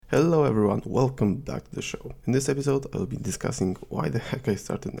Hello everyone, welcome back to the show. In this episode, I'll be discussing why the heck I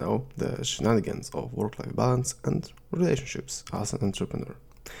started now, the shenanigans of work-life balance and relationships as an entrepreneur.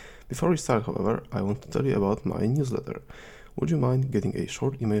 Before we start, however, I want to tell you about my newsletter. Would you mind getting a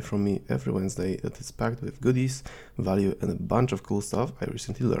short email from me every Wednesday that is packed with goodies, value, and a bunch of cool stuff I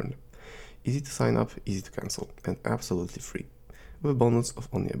recently learned? Easy to sign up, easy to cancel, and absolutely free, with a bonus of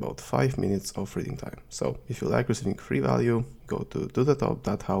only about 5 minutes of reading time. So if you like receiving free value, go to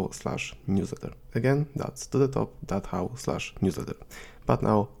ToTheTop.how/newsletter. Again, that's ToTheTop.how/newsletter. But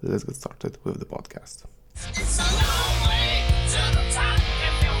now, let's get started with the podcast. It's a long way to the top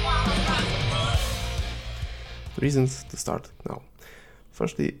if you wanna rock the world. Reasons to start now.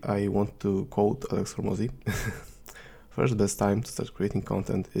 Firstly, I want to quote Alex Hormozy. First best time to start creating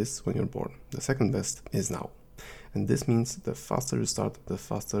content is when you're born. The second best is now. And this means the faster you start, the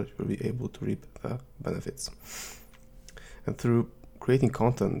faster you'll be able to reap the benefits. And through creating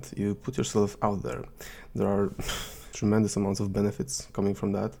content, you put yourself out there. There are tremendous amounts of benefits coming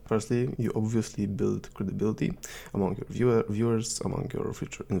from that. Firstly, you obviously build credibility among your viewers, among your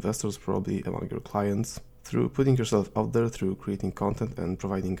future investors, probably among your clients. Through putting yourself out there, through creating content and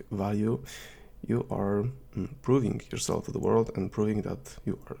providing value, you are proving yourself to the world and proving that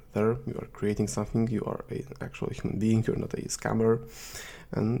you are there, you are creating something, you are an actual human being, you're not a scammer.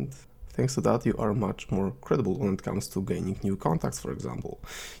 And thanks to that, you are much more credible when it comes to gaining new contacts, for example.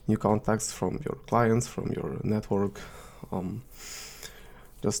 New contacts from your clients, from your network,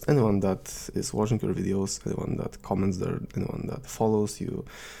 just anyone that is watching your videos, anyone that comments there, anyone that follows you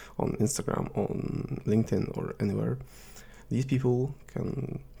on Instagram, on LinkedIn, or anywhere. These people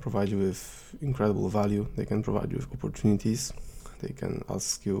can provide you with incredible value. They can provide you with opportunities. They can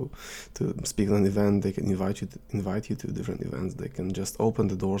ask you to speak at an event. They can invite you to different events. They can just open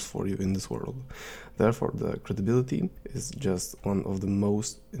the doors for you in this world. Therefore, the credibility is just one of the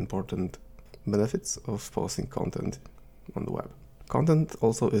most important benefits of posting content on the web. Content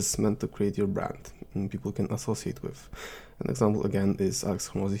also is meant to create your brand and people can associate with. An example again is Alex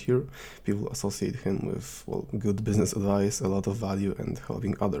Hormozy here. People associate him with good business advice, a lot of value, and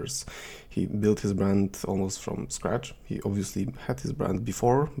helping others. He built his brand almost from scratch. He obviously had his brand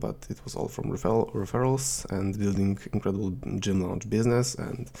before, but it was all from referrals and building incredible gym lounge business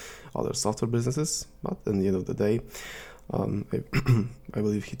and other software businesses. But at the end of the day, I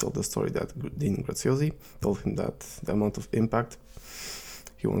believe he told the story that Dean Graziosi told him that the amount of impact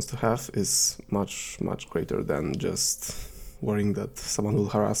he wants to have is much, much greater than just worrying that someone will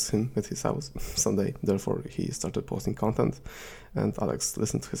harass him at his house someday. Therefore, he started posting content, and Alex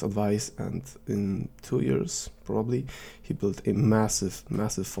listened to his advice, and in 2 years, probably, he built a massive,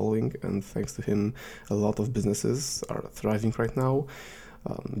 massive following, and thanks to him, a lot of businesses are thriving right now.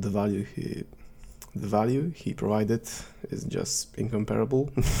 The value he provided is just incomparable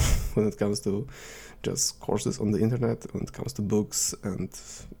when it comes to just courses on the internet, when it comes to books and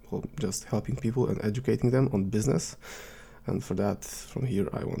just helping people and educating them on business. And for that, from here,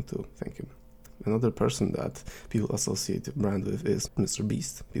 I want to thank him. Another person that people associate brand with is Mr.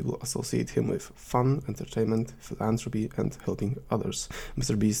 Beast. People associate him with fun, entertainment, philanthropy, and helping others.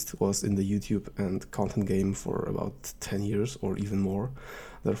 Mr. Beast was in the YouTube and content game for about 10 years or even more.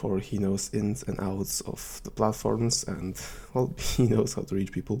 Therefore, he knows ins and outs of the platforms and, he knows how to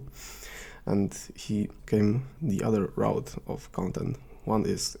reach people. And he came the other route of content. One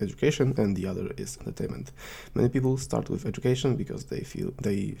is education and the other is entertainment. Many people start with education because they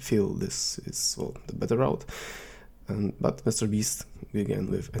feel this is the better route. But Mr. Beast began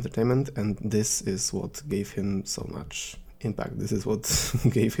with entertainment, and this is what gave him so much impact. This is what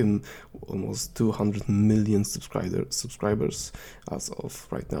gave him almost 200 million subscribers as of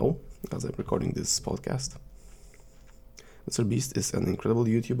right now, as I'm recording this podcast. Mr. Beast is an incredible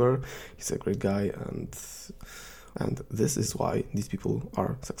YouTuber. He's a great guy, and this is why these people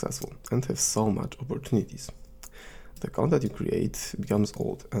are successful and have so much opportunities. The content you create becomes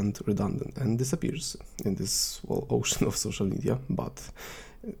old and redundant and disappears in this ocean of social media, but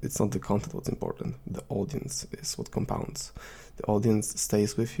it's not the content what's important. The audience is what compounds. The audience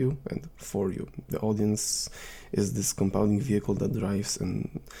stays with you and for you. The audience is this compounding vehicle that drives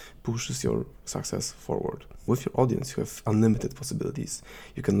and pushes your success forward. With your audience, you have unlimited possibilities.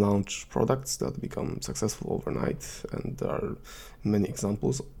 You can launch products that become successful overnight, and there are many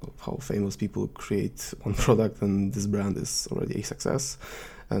examples of how famous people create one product and this brand is already a success.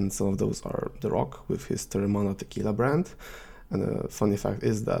 And some of those are The Rock with his Teremana tequila brand. And a funny fact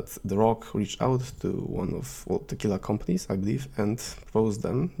is that The Rock reached out to one of tequila companies, I believe, and proposed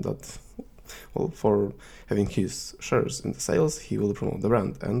them that Well, for having his shares in the sales, he will promote the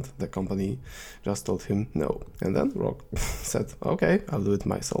brand, and the company just told him no. And then Rock said, okay, I'll do it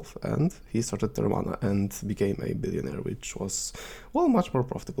myself. And he started Termana and became a billionaire, which was, well, much more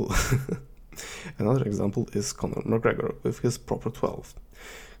profitable. Another example is Conor McGregor with his Proper 12.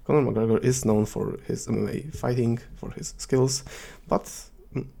 Conor McGregor is known for his MMA fighting, for his skills, but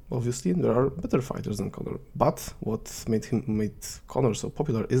obviously there are better fighters than Conor. But what made Conor so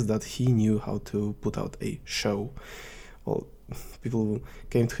popular is that he knew how to put out a show. Well, people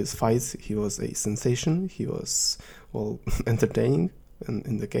came to his fights, he was a sensation, he was, well, entertaining. And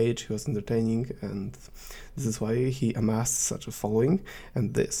in the cage, he was entertaining, and this is why he amassed such a following,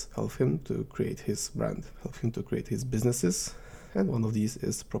 and this helped him to create his brand, helped him to create his businesses, and one of these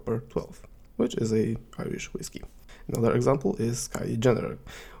is Proper 12, which is a Irish whiskey. Another example is Kylie Jenner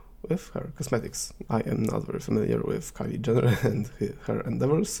with her cosmetics. I am not very familiar with Kylie Jenner and her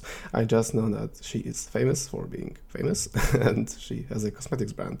endeavors. I just know that she is famous for being famous and she has a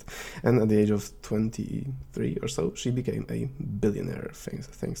cosmetics brand. And at the age of 23 or so, she became a billionaire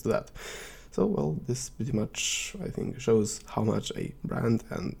thanks to that. So, well, this pretty much, I think, shows how much a brand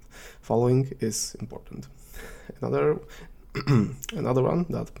and following is important. Another one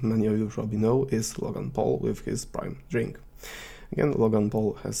that many of you probably know is Logan Paul with his Prime drink. Again, Logan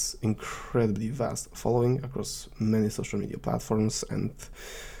Paul has incredibly vast following across many social media platforms, and,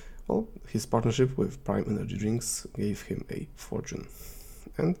 well, his partnership with Prime Energy Drinks gave him a fortune.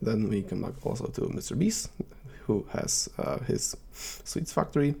 And then we come back also to Mr. Beast, who has his sweets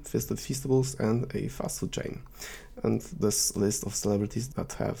factory, Fisted Feastables, and a fast food chain. And this list of celebrities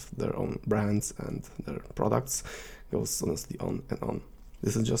that have their own brands and their products goes honestly on and on.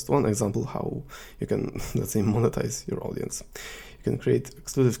 This is just one example how you can, let's say, monetize your audience. You can create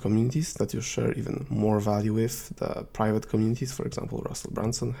exclusive communities that you share even more value with. The private communities, for example, Russell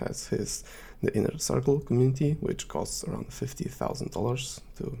Brunson has the Inner Circle community, which costs around $50,000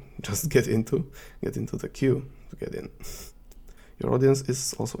 to just get into the queue to get in. Your audience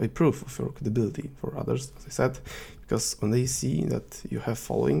is also a proof of your credibility for others, as I said, because when they see that you have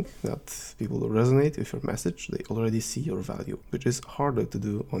following, that people resonate with your message, they already see your value, which is harder to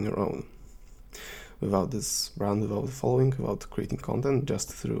do on your own. Without this brand, without following, without creating content,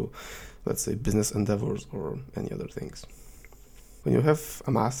 just through, let's say, business endeavors or any other things. When you have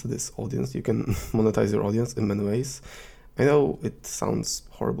amassed this audience, you can monetize your audience in many ways. I know it sounds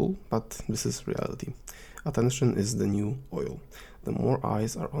horrible, but this is reality. Attention is the new oil. The more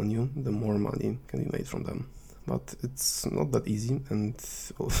eyes are on you, the more money can be made from them. But it's not that easy, and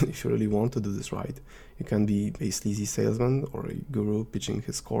if you really want to do this right, you can be a sleazy salesman or a guru pitching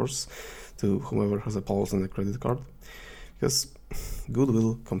his course to whomever has a pulse and a credit card, because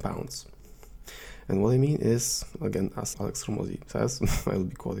goodwill compounds. And what I mean is, again, as Alex Hormozi says, I will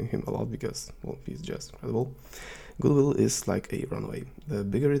be quoting him a lot because, well, he's just incredible. Goodwill is like a runway. The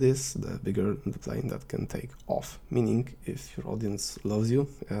bigger it is, the bigger the plane that can take off. Meaning, if your audience loves you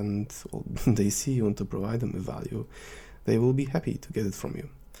and, well, they see you want to provide them with value, they will be happy to get it from you.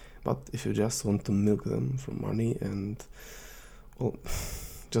 But if you just want to milk them for money and, well,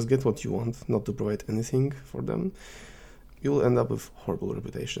 just get what you want, not to provide anything for them, you will end up with horrible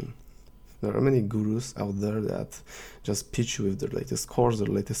reputation. There are many gurus out there that just pitch you with their latest course, their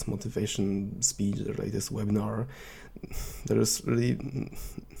latest motivation speech, their latest webinar. There isn't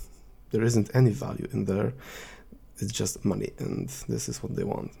any value in there. It's just money, and this is what they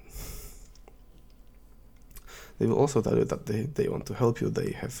want. They will also tell you that they want to help you,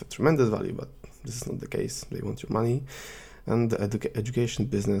 they have tremendous value, but this is not the case. They want your money, and the education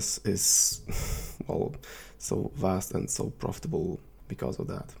business is, well, so vast and so profitable because of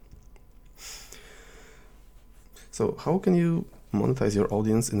that. So how can you monetize your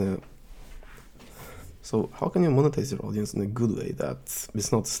audience in a good way that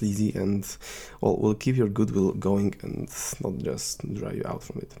is not sleazy and, well, will keep your goodwill going and not just drive you out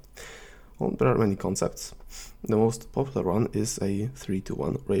from it? Well, there are many concepts. The most popular one is a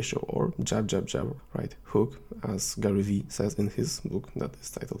 3-to-1 ratio, or jab, jab, jab, right hook, as Gary Vee says in his book that is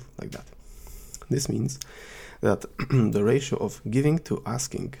titled like that. This means that the ratio of giving to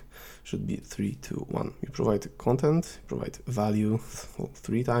asking should be 3-to-1. You provide content, you provide value, well,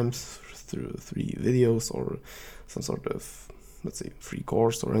 3 times through 3 videos or some sort of, let's say, free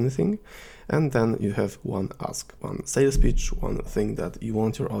course or anything, and then you have one ask, one sales pitch, one thing that you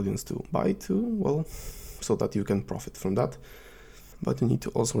want your audience to buy to, well, so that you can profit from that. But you need to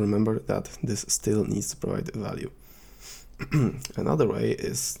also remember that this still needs to provide value. Another way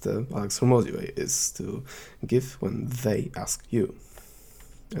is the Alex Hormozi way, is to give when they ask you.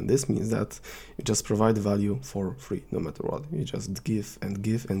 And this means that you just provide value for free, no matter what. You just give and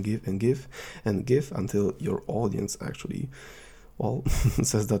give and give and give and give until your audience actually, well,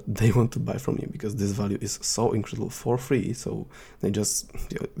 says that they want to buy from you, because this value is so incredible for free. So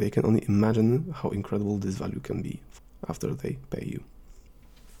they can only imagine how incredible this value can be after they pay you.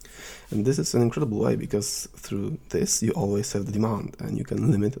 And this is an incredible way, because through this you always have the demand and you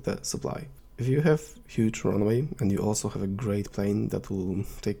can limit the supply. If you have huge runway and you also have a great plane that will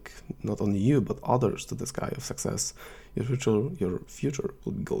take not only you but others to the sky of success, your future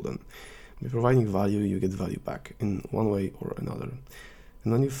will be golden. By providing value, you get value back in one way or another.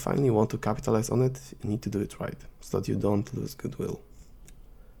 And when you finally want to capitalize on it, you need to do it right, so that you don't lose goodwill.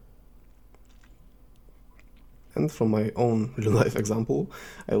 And from my own real-life example,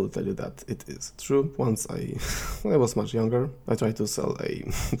 I will tell you that it is true. Once when I was much younger, I tried to sell a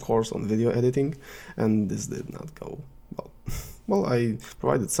course on video editing, and this did not go well. Well, I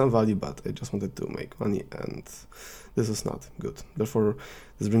provided some value, but I just wanted to make money, and this was not good. Therefore,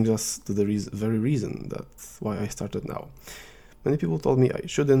 this brings us to the very reason that's why I started now. Many people told me I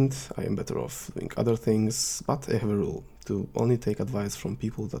shouldn't, I am better off doing other things, but I have a rule to only take advice from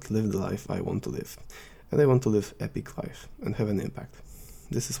people that live the life I want to live. And I want to live epic life and have an impact.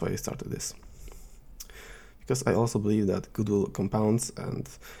 This is why I started this. Because I also believe that goodwill compounds, and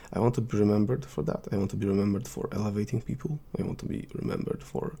I want to be remembered for that. I want to be remembered for elevating people. I want to be remembered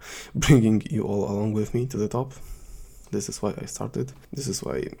for bringing you all along with me to the top. This is why I started. This is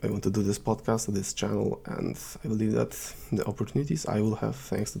why I want to do this podcast, this channel, and I believe that the opportunities I will have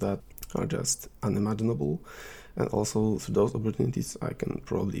thanks to that are just unimaginable. And also through those opportunities, I can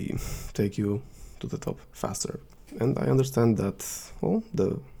probably take you to the top faster. And I understand that, well,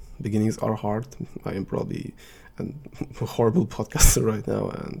 the beginnings are hard. I am probably a horrible podcaster right now,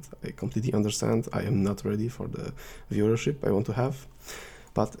 and I completely understand. I am not ready for the viewership I want to have,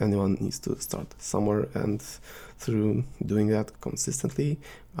 but anyone needs to start somewhere, and through doing that consistently,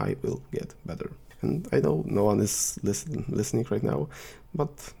 I will get better. And I know no one is listening right now,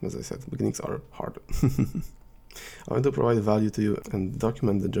 but as I said, beginnings are hard. I want to provide value to you and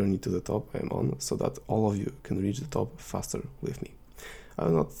document the journey to the top I am on, so that all of you can reach the top faster with me. I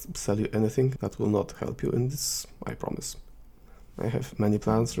will not sell you anything that will not help you in this, I promise. I have many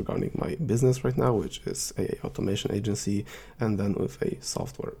plans regarding my business right now, which is a automation agency, and then with a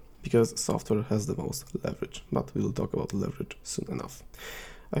software, because software has the most leverage, but we will talk about leverage soon enough.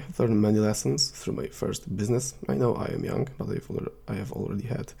 I have learned many lessons through my first business. I know I am young, but I have already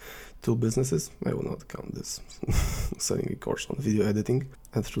had 2 businesses. I will not count this, selling a course on video editing.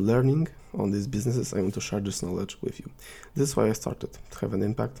 And through learning on these businesses, I want to share this knowledge with you. This is why I started, to have an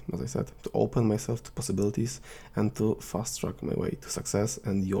impact, as I said, to open myself to possibilities and to fast track my way to success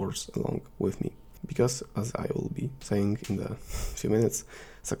and yours along with me. Because, as I will be saying in a few minutes,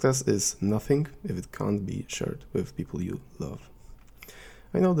 success is nothing if it can't be shared with people you love.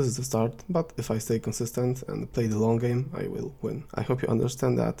 I know this is the start, but if I stay consistent and play the long game, I will win. I hope you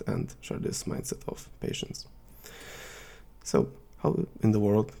understand that and share this mindset of patience. So, how in the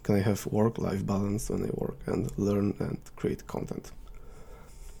world can I have work-life balance when I work and learn and create content?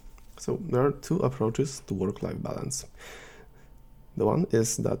 So, there are 2 approaches to work-life balance. The one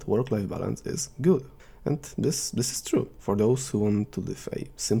is that work-life balance is good. And this is true for those who want to live a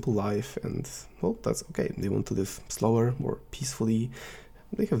simple life, and, well, that's okay. They want to live slower, more peacefully.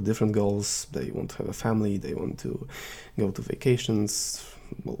 They have different goals. They want to have a family. They want to go to vacations,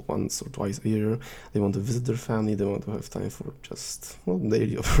 well, once or twice a year. They want to visit their family. They want to have time for just, well,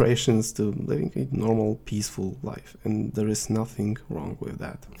 daily operations, to living a normal, peaceful life. And there is nothing wrong with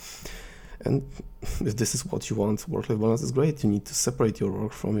that. And if this is what you want, work-life balance is great. You need to separate your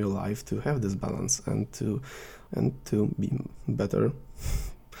work from your life to have this balance and to be better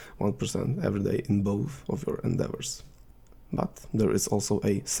 1% every day in both of your endeavors. But there is also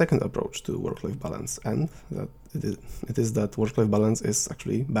a second approach to work-life balance, and that it is that work-life balance is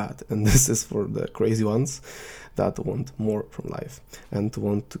actually bad. And this is for the crazy ones that want more from life and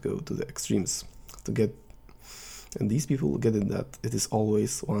want to go to the extremes. And these people get it that it is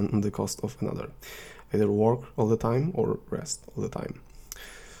always one on the cost of another. Either work all the time or rest all the time.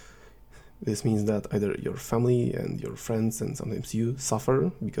 This means that either your family and your friends and sometimes you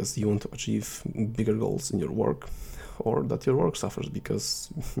suffer because you want to achieve bigger goals in your work, or that your work suffers because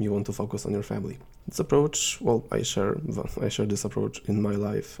you want to focus on your family. This approach, well, I share this approach in my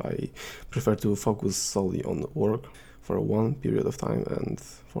life. I prefer to focus solely on work for one period of time and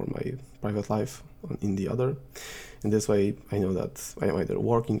for my private life in the other. In this way, I know that I am either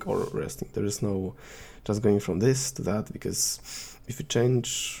working or resting. There is no just going from this to that, because if you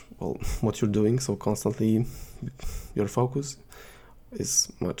change, well, what you're doing so constantly, your focus,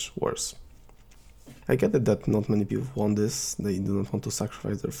 is much worse. I get it that not many people want this. They do not want to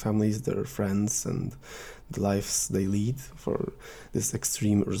sacrifice their families, their friends, and the lives they lead for these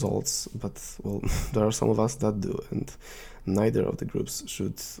extreme results. But, well, there are some of us that do, and neither of the groups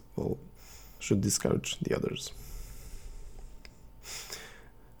should discourage the others.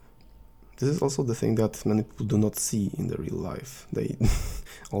 This is also the thing that many people do not see in the real life.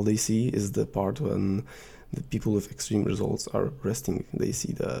 All they see is the part when the people with extreme results are resting. They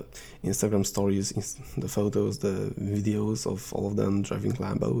see the Instagram stories, the photos, the videos of all of them driving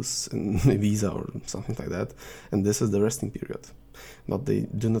Lambos in Ibiza or something like that. And this is the resting period. But they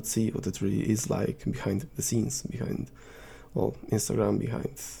do not see what it really is like behind the scenes, behind, well, Instagram,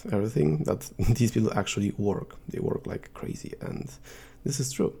 behind everything, that these people actually work. They work like crazy. And this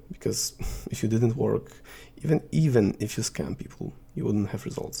is true, because if you didn't work, even if you scam people, you wouldn't have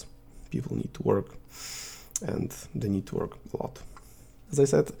results. People need to work, and they need to work a lot. As I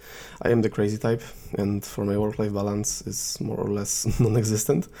said, I am the crazy type, and for my work-life balance is more or less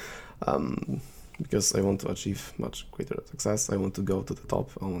non-existent, because I want to achieve much greater success. I want to go to the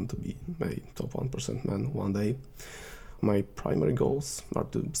top. I want to be a top 1% man one day. My primary goals are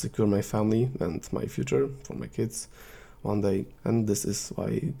to secure my family and my future for my kids one day, and this is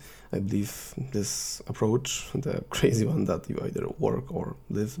why I believe this approach, the crazy one that you either work or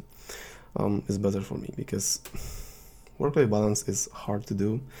live, is better for me, because work-life balance is hard to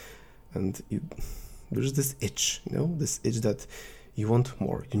do, and there's this itch, this itch that you want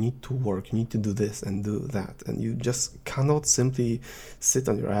more, you need to work, you need to do this and do that, and you just cannot simply sit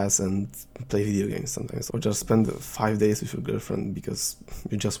on your ass and play video games sometimes, or just spend 5 days with your girlfriend because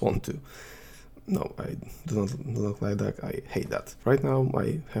you just want to. No, I do not like that. I hate that. Right now,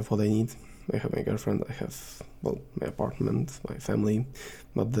 I have what I need. I have my girlfriend, I have, well, my apartment, my family,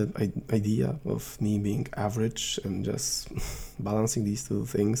 but the idea of me being average and just balancing these two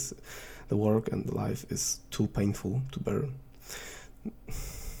things, the work and the life, is too painful to bear.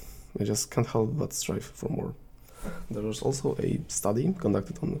 I just can't help but strive for more. There was also a study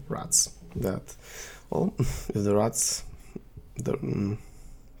conducted on rats that, well, if the rats,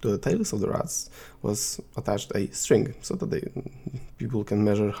 to the tails of the rats was attached a string, so that people can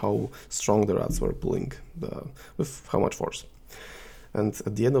measure how strong the rats were pulling with how much force. And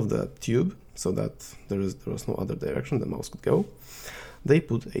at the end of the tube, so that there was no other direction the mouse could go, they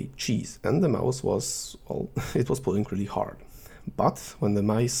put a cheese, and the mouse was pulling really hard. But when the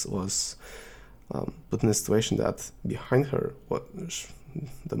mice was put in a situation that behind her,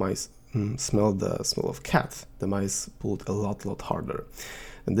 the mice smelled the smell of cat, the mice pulled a lot harder.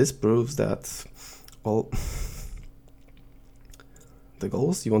 And this proves that, well, the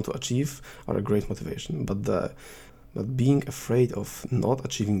goals you want to achieve are a great motivation, but being afraid of not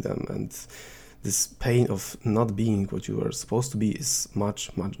achieving them and this pain of not being what you were supposed to be is much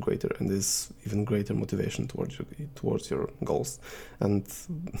greater, and is even greater motivation towards your goals. And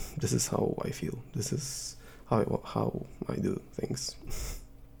this is how I feel. This is how I do things.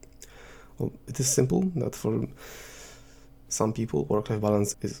 Well, it is simple that for some people work-life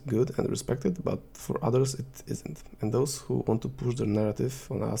balance is good and respected, but for others it isn't. And those who want to push their narrative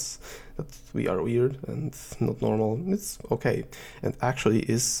on us that we are weird and not normal, it's okay, and actually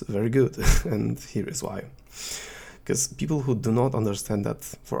is very good. And here is why. Because people who do not understand that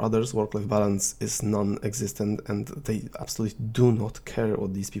for others work-life balance is non-existent and they absolutely do not care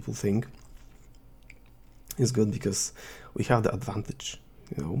what these people think, is good, because we have the advantage,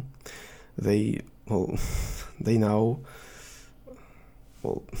 They now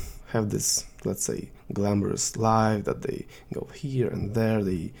have this, let's say, glamorous life that they go here and there,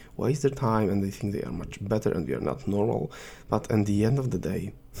 they waste their time and they think they are much better and we are not normal. But at the end of the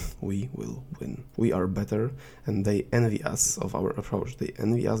day, we will win. We are better, and they envy us of our approach. They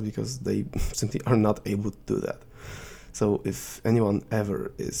envy us because they simply are not able to do that. So if anyone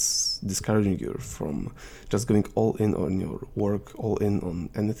ever is discouraging you from just going all in on your work, all in on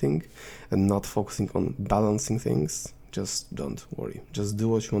anything, and not focusing on balancing things, just don't worry. Just do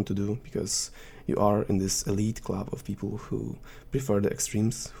what you want to do, because you are in this elite club of people who prefer the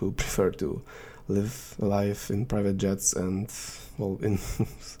extremes, who prefer to live a life in private jets and, in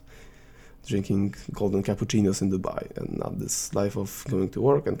drinking golden cappuccinos in Dubai, and not this life of going to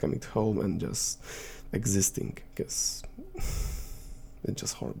work and coming home and just existing, because it's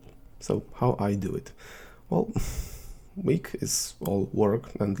just horrible. So how I do it? Week is all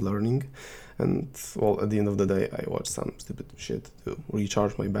work and learning, and at the end of the day I watch some stupid shit to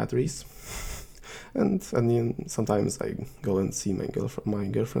recharge my batteries, and then sometimes I go and see my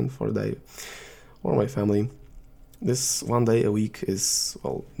girlfriend for a day, or my family. This one day a week is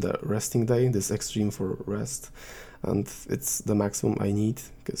the resting day, this extreme for rest, and it's the maximum I need,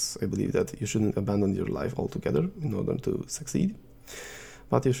 because I believe that you shouldn't abandon your life altogether in order to succeed.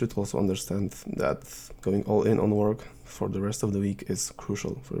 But you should also understand that going all in on work for the rest of the week is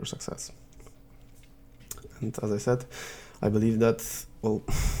crucial for your success. And as I said, I believe that,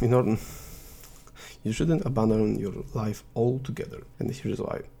 in order, you shouldn't abandon your life altogether. And here's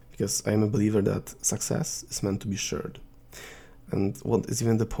why. Because I am a believer that success is meant to be shared. And what is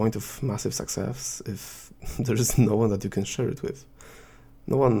even the point of massive success if there is no one that you can share it with?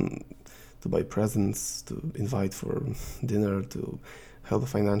 No one to buy presents, to invite for dinner, to help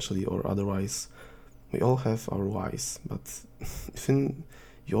financially or otherwise. We all have our whys, but if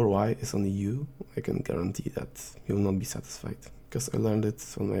your why is only you, I can guarantee that you will not be satisfied, because I learned it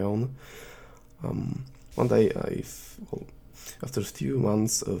on my own. One day, after a few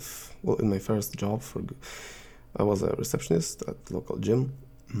months of, in my first job, I was a receptionist at the local gym.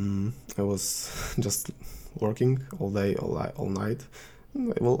 I was just working all day, all night.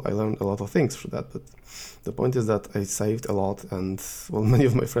 I learned a lot of things through that, but the point is that I saved a lot, and many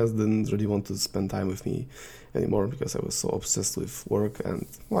of my friends didn't really want to spend time with me anymore because I was so obsessed with work, and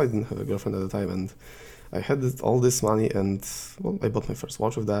I didn't have a girlfriend at the time, and I had all this money, and I bought my first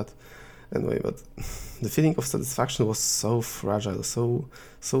watch with that. Anyway, but the feeling of satisfaction was so fragile, so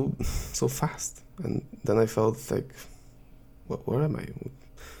fast, and then I felt like, where am I?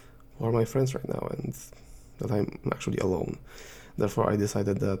 Where are my friends right now? And that I'm actually alone. Therefore, I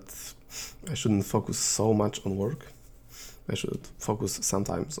decided that I shouldn't focus so much on work. I should focus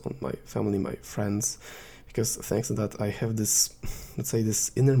sometimes on my family, my friends, because thanks to that I have this, let's say,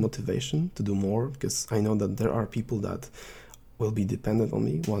 this inner motivation to do more, because I know that there are people that will be dependent on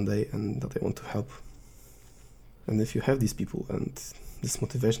me one day and that I want to help. And if you have these people and this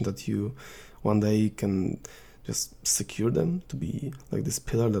motivation that you one day can just secure them to be like this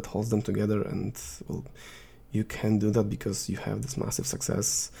pillar that holds them together, and you can do that because you have this massive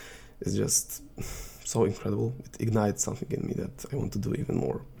success, is just so incredible. It ignites something in me that I want to do even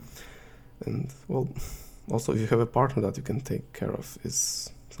more. And also if you have a partner that you can take care of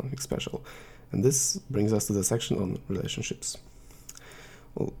is something special. And this brings us to the section on relationships.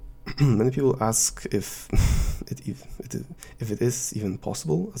 Many people ask if it is even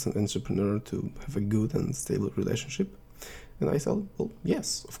possible as an entrepreneur to have a good and stable relationship. And I said,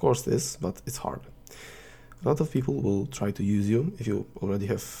 yes, of course it is, but it's hard. A lot of people will try to use you if you already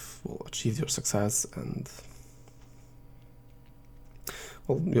have achieved your success and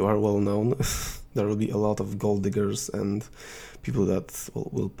you are well known. There will be a lot of gold diggers and people that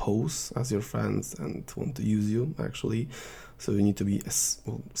will pose as your friends and want to use you, actually. So you need to be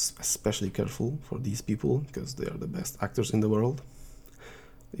especially careful for these people, because they are the best actors in the world.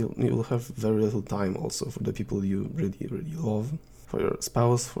 You will have very little time also for the people you really, really love, for your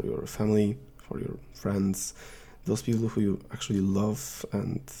spouse, for your family, for your friends, those people who you actually love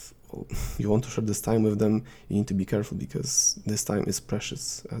and you want to share this time with them. You need to be careful, because this time is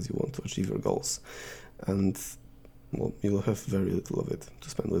precious as you want to achieve your goals, and you will have very little of it to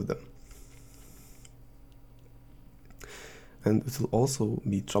spend with them. And it will also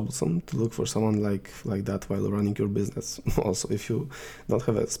be troublesome to look for someone like that while running your business. Also, if you don't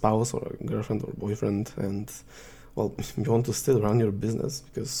have a spouse or a girlfriend or boyfriend, and you want to still run your business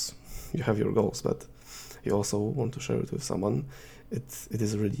because you have your goals, but you also want to share it with someone, it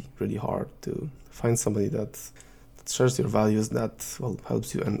is really, really hard to find somebody that shares your values, that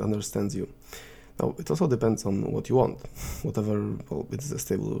helps you and understands you. Now, it also depends on what you want. Whatever, it is a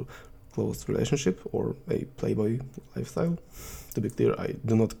stable, close relationship or a playboy lifestyle. To be clear, I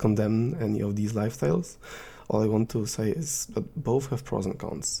do not condemn any of these lifestyles. All I want to say is that both have pros and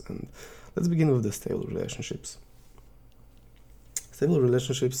cons. And let's begin with the stable relationships. Stable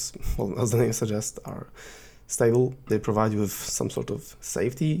relationships, as the name suggests, are stable. They provide you with some sort of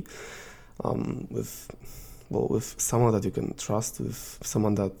safety, with someone that you can trust, with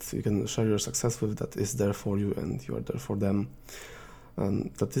someone that you can share your success with, that is there for you and you are there for them.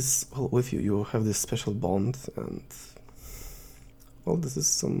 That is with you. You have this special bond, and this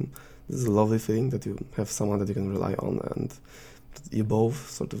is a lovely feeling that you have someone that you can rely on, and that you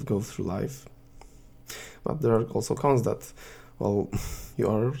both sort of go through life. But there are also cons that, you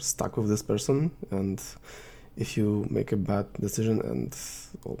are stuck with this person, and if you make a bad decision and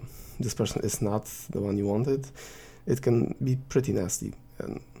this person is not the one you wanted, it can be pretty nasty,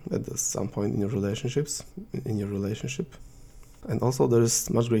 and at some point in your relationship. And also there is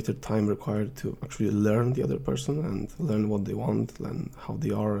much greater time required to actually learn the other person and learn what they want, learn how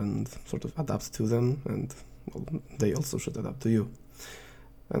they are, and sort of adapt to them, and they also should adapt to you.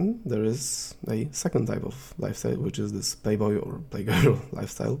 And there is a second type of lifestyle, which is this playboy or playgirl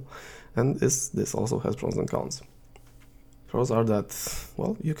lifestyle, and this also has pros and cons. Pros are that,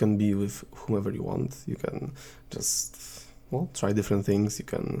 well, you can be with whomever you want. You can just, well, try different things. You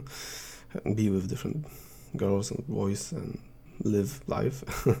can be with different girls and boys and live life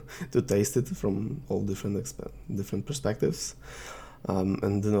to taste it from all different perspectives,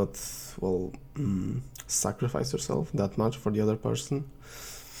 and do not, well, sacrifice yourself that much for the other person,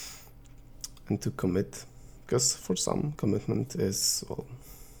 and to commit, because for some commitment is, well,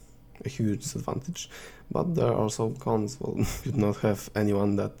 a huge disadvantage, but there are also cons. Well, you do not have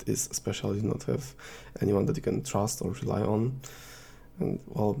anyone that is special, you do not have anyone that you can trust or rely on, and,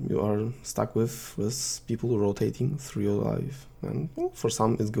 well, you are stuck with people rotating through your life, and, well, for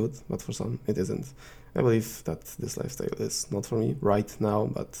some it's good, but for some it isn't. I believe that this lifestyle is not for me right now,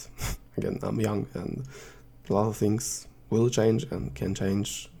 but again, I'm young, and a lot of things will change and can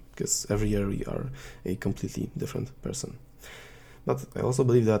change, because every year we are a completely different person. But I also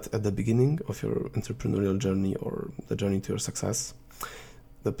believe that at the beginning of your entrepreneurial journey or the journey to your success,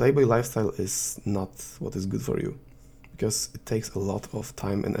 the Playboy lifestyle is not what is good for you, because it takes a lot of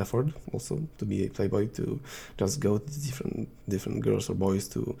time and effort also to be a Playboy, to just go to different girls or boys,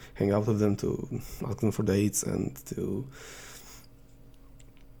 to hang out with them, to ask them for dates, and to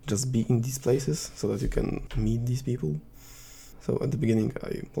just be in these places so that you can meet these people. So at the beginning,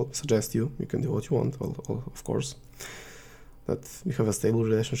 I suggest you can do what you want, well, of course, that you have a stable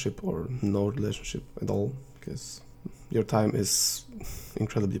relationship or no relationship at all, because your time is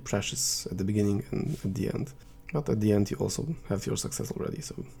incredibly precious at the beginning and at the end. But at the end, you also have your success already,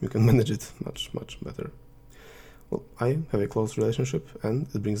 so you can manage it much, much better. Well, I have a close relationship, and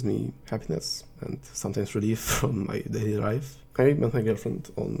it brings me happiness and sometimes relief from my daily life. I met my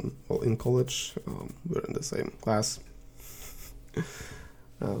girlfriend in college. We're in the same class.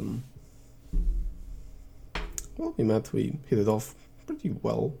 Well, we hit it off pretty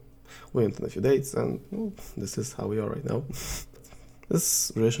well. We went on a few dates, and, well, this is how we are right now.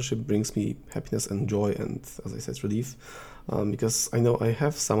 This relationship brings me happiness and joy and, as I said, relief, because I know I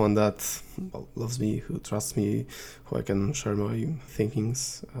have someone that, well, loves me, who trusts me, who I can share my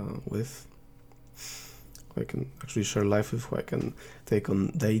thinkings with, who I can actually share life with, who I can take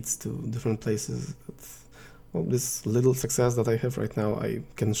on dates to different places. Well, this little success that I have right now, I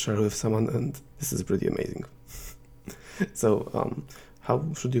can share with someone, and this is pretty amazing. So, how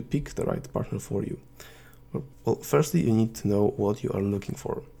should you pick the right partner for you? Well, firstly, you need to know what you are looking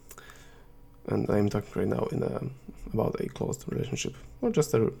for. And I'm talking right now about a close relationship, or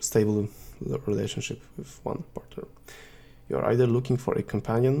just a stable relationship with one partner. You are either looking for a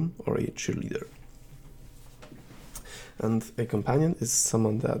companion or a cheerleader. And a companion is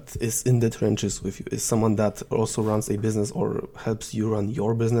someone that is in the trenches with you, is someone that also runs a business or helps you run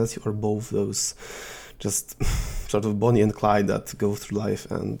your business. You are both those just sort of Bonnie and Clyde that go through life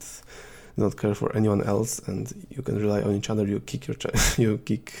and do not care for anyone else, and you can rely on each other. You kick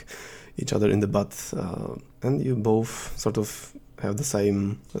each other in the butt, and you both sort of have the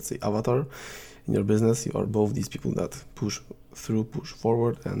same, let's say, avatar in your business. You are both these people that push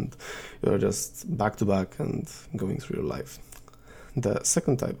forward, and you are just back to back and going through your life. The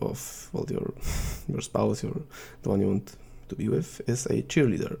second type of, well, your spouse, the one you want to be with, is a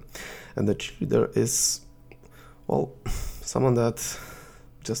cheerleader. And the cheerleader is, well, someone that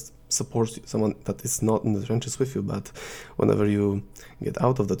just supports you, someone that is not in the trenches with you, but whenever you get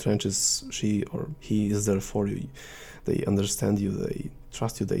out of the trenches, she or he is there for you. They understand you, they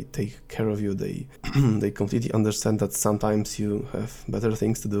trust you, they take care of you, they completely understand that sometimes you have better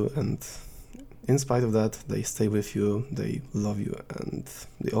things to do, and in spite of that, they stay with you, they love you, and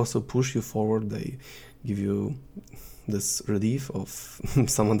they also push you forward. They give you this relief of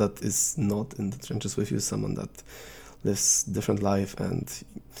someone that is not in the trenches with you, someone that lives different life, and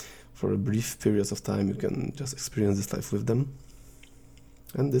for a brief periods of time you can just experience this life with them,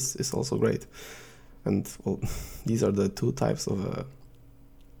 and this is also great. And, well, these are the two types of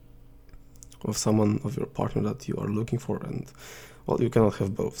someone, of your partner, that you are looking for, and, well, you cannot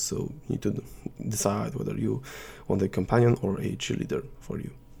have both, so you need to decide whether you want a companion or a cheerleader for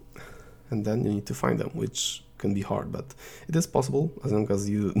you, and then you need to find them, which can be hard, but it is possible as long as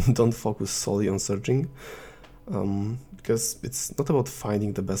you don't focus solely on searching, because it's not about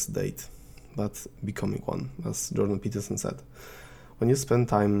finding the best date, but becoming one, as Jordan Peterson said. When you spend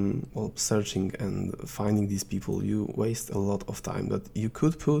time, well, searching and finding these people, you waste a lot of time that you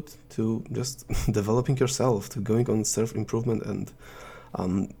could put to just developing yourself, to going on self-improvement,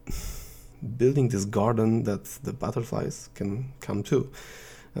 and building this garden that the butterflies can come to,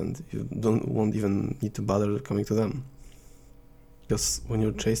 and you won't even need to bother coming to them. Because when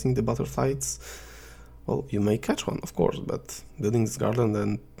you're chasing the butterflies, well, you may catch one, of course, but building this garden,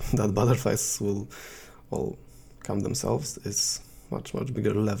 then that butterflies will, well, become themselves is much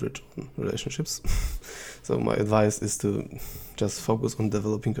bigger leverage on relationships. So my advice is to just focus on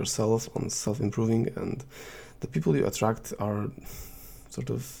developing yourself, on self-improving, and the people you attract are sort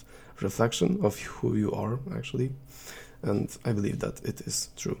of reflection of who you are actually, and I believe that it is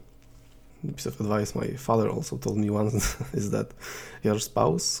true. A piece of advice my father also told me once is that your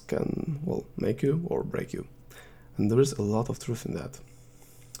spouse can, well, make you or break you, and there is a lot of truth in that,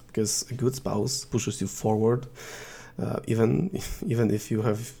 because a good spouse pushes you forward, even if you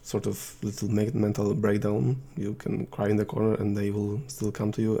have sort of little mental breakdown. You can cry in the corner and they will still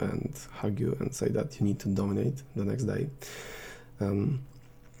come to you and hug you and say that you need to dominate the next day.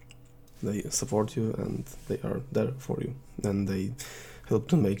 They support you and they are there for you, and they help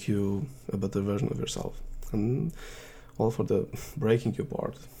to make you a better version of yourself. And all for the breaking you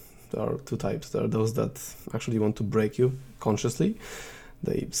part, there are two types. There are those that actually want to break you consciously.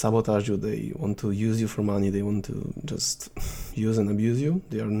 They sabotage you, they want to use you for money, they want to just use and abuse you.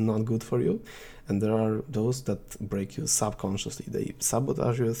 They are not good for you. And there are those that break you subconsciously. They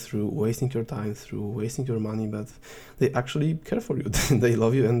sabotage you through wasting your time, through wasting your money, but they actually care for you. They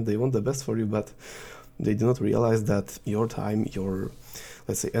love you and they want the best for you, but they do not realize that your time, your,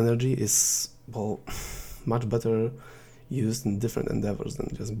 let's say, energy is, well, much better used in different endeavors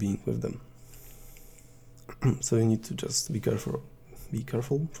than just being with them. So you need to just be careful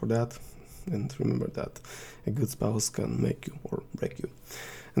for that, and remember that a good spouse can make you or break you.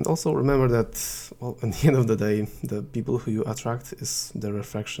 And also remember that, well, at the end of the day, the people who you attract is the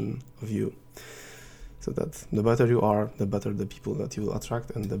reflection of you. So that the better you are, the better the people that you will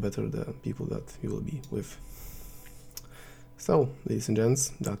attract, and the better the people that you will be with. So, ladies and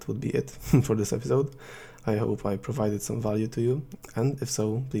gents, that would be it for this episode. I hope I provided some value to you, and if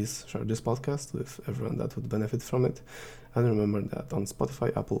so, please share this podcast with everyone that would benefit from it. And remember that on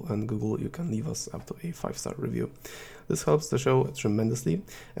Spotify, Apple, and Google, you can leave us up to a 5-star review. This helps the show tremendously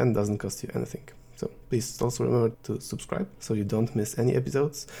and doesn't cost you anything. So please also remember to subscribe so you don't miss any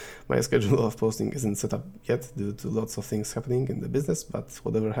episodes. My schedule of posting isn't set up yet due to lots of things happening in the business, but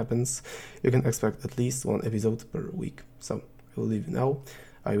whatever happens, you can expect at least one episode per week. So I will leave you now.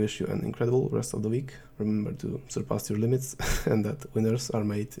 I wish you an incredible rest of the week. Remember to surpass your limits and that winners are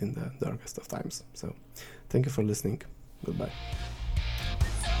made in the darkest of times. So thank you for listening. Goodbye.